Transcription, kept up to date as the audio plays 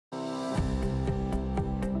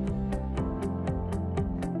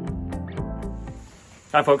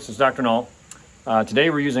Hi folks, it's Dr. Null. Today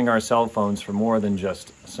we're using our cell phones for more than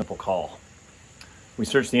just a simple call. We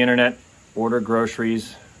search the internet, order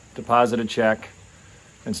groceries, deposit a check,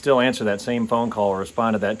 and still answer that same phone call or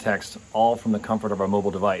respond to that text, all from the comfort of our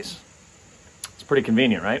mobile device. It's pretty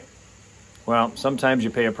convenient, right? Well, sometimes you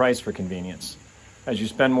pay a price for convenience. As you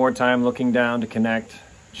spend more time looking down to connect,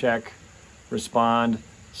 check, respond,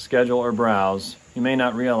 schedule, or browse, you may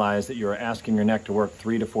not realize that you are asking your neck to work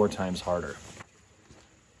 3 to 4 times harder.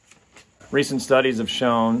 Recent studies have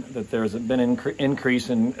shown that there's been an increase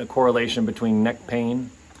in a correlation between neck pain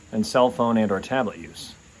and cell phone and or tablet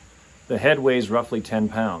use. The head weighs roughly 10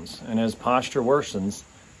 pounds, and as posture worsens,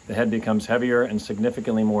 the head becomes heavier and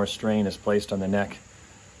significantly more strain is placed on the neck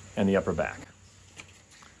and the upper back.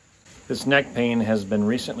 This neck pain has been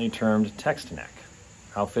recently termed text neck.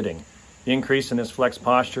 How fitting. The increase in this flexed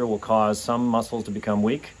posture will cause some muscles to become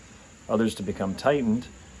weak, others to become tightened,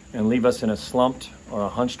 and leave us in a slumped or a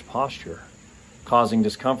hunched posture, causing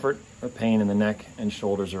discomfort or pain in the neck and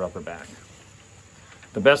shoulders or upper back.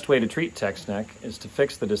 The best way to treat text neck is to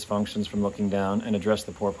fix the dysfunctions from looking down and address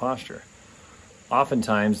the poor posture.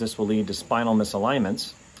 Oftentimes, this will lead to spinal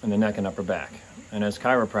misalignments in the neck and upper back. And as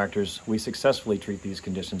chiropractors, we successfully treat these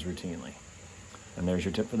conditions routinely. And there's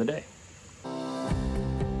your tip for the day.